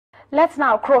Let's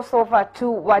now cross over to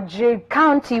Wajir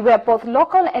County, where both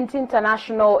local and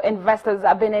international investors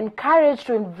have been encouraged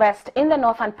to invest in the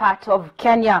northern part of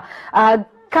Kenya.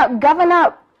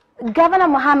 Governor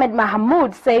Mohamed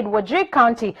Mahmoud said Wajir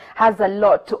County has a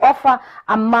lot to offer,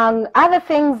 among other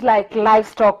things like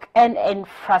livestock and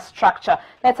infrastructure.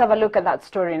 Let's have a look at that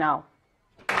story now.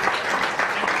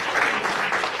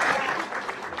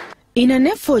 In an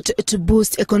effort to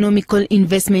boost economical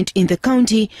investment in the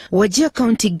county, Wajir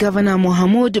County Governor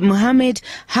Mohamed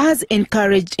has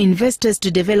encouraged investors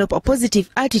to develop a positive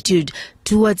attitude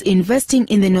towards investing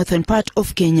in the northern part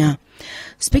of Kenya.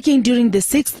 Speaking during the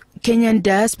 6th Kenyan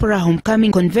Diaspora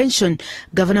Homecoming Convention,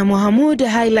 Governor Mohamed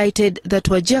highlighted that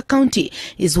Wajir County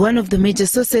is one of the major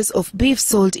sources of beef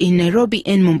sold in Nairobi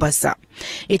and Mombasa.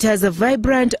 It has a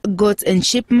vibrant goats and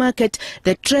sheep market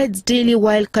that trades daily,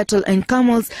 while cattle and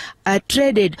camels are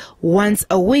traded once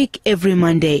a week every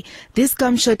Monday. This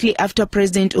comes shortly after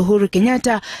President Uhuru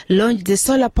Kenyatta launched the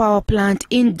solar power plant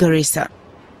in Garissa.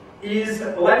 Is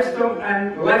livestock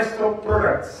and livestock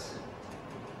products.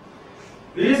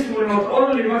 This will not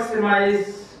only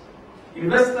maximize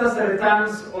investors'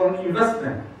 returns on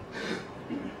investment,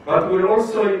 but will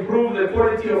also improve the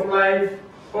quality of life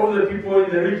of the people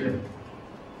in the region.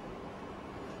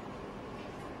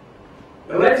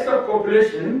 The livestock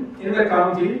population in the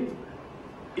county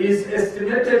is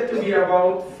estimated to be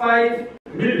about 5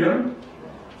 million,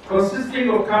 consisting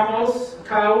of camels,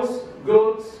 cows,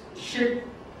 goats, sheep,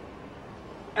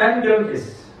 and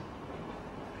donkeys.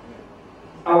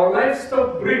 Our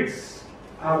livestock breeds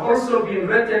have also been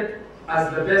rated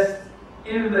as the best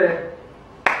in the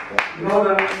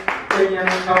northern Kenyan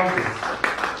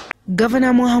counties.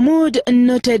 Governor Mohamed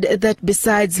noted that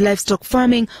besides livestock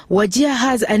farming, Wajir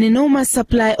has an enormous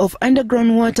supply of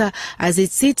underground water as it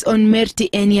sits on Merti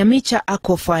and Yamicha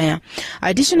aquifer.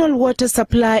 Additional water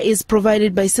supply is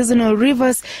provided by seasonal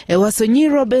rivers,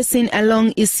 Ewasonyiro Basin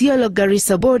along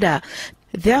Isiolo-Garissa border.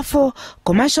 Therefore,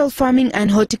 commercial farming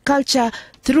and horticulture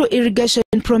through irrigation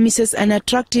promises an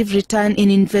attractive return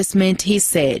in investment, he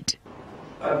said.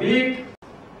 A big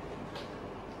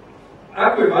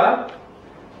aquifer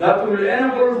that will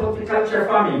enable horticulture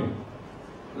farming,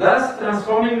 thus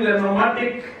transforming the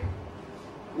nomadic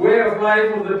way of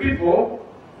life of the people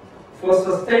for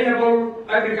sustainable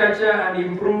agriculture and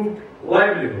improved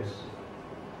livelihoods.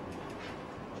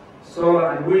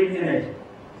 Solar and wind energy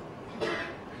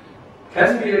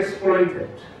can be exploited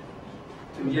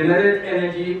to generate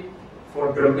energy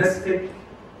for domestic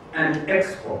and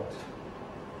export.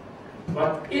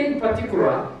 But in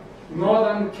particular,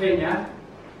 northern Kenya,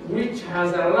 which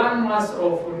has a landmass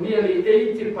of nearly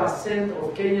 80%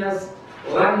 of Kenya's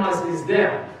landmass is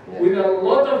there, with a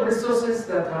lot of resources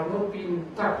that have not been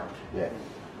tapped,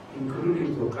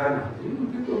 including Turkana.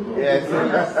 People know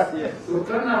Turkana.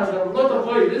 Turkana has a lot of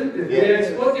oil, isn't it? They are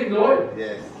exporting the oil.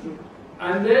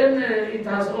 And then it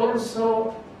has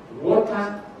also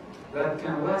water that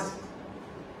can last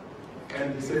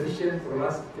and be sufficient for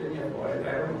last 10 years, or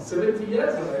I don't know, 70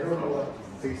 years, or I don't know what.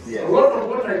 60 years. A lot of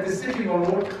water is sitting on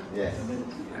water.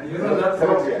 And you know that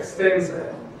rock extends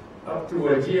up to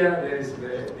Wajir. There is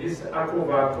this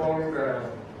aquifer called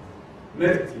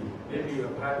Merti. Maybe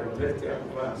you've heard of Merti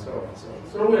aquifer and so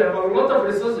on. So we have a lot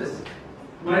of resources.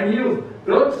 Mind you,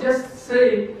 don't just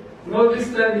say, no,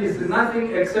 this land is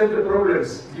nothing except the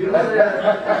problems. You know,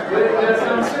 there are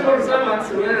some civil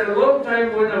servants, where a long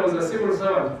time when I was a civil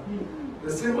servant, the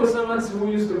civil servants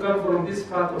who used to come from this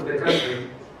part of the country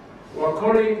were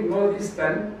calling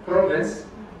Northeastern province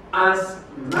as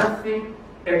nothing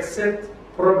except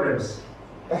problems.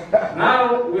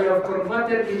 Now we have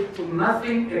converted it to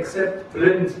nothing except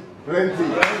plenty.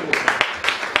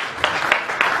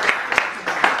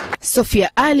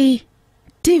 Sophia Ali,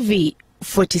 TV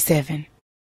 47.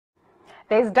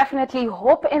 There's definitely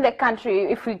hope in the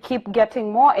country if we keep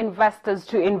getting more investors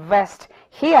to invest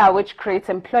here, which creates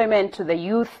employment to the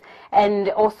youth and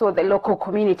also the local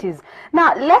communities.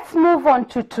 Now, let's move on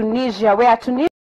to Tunisia, where Tunisia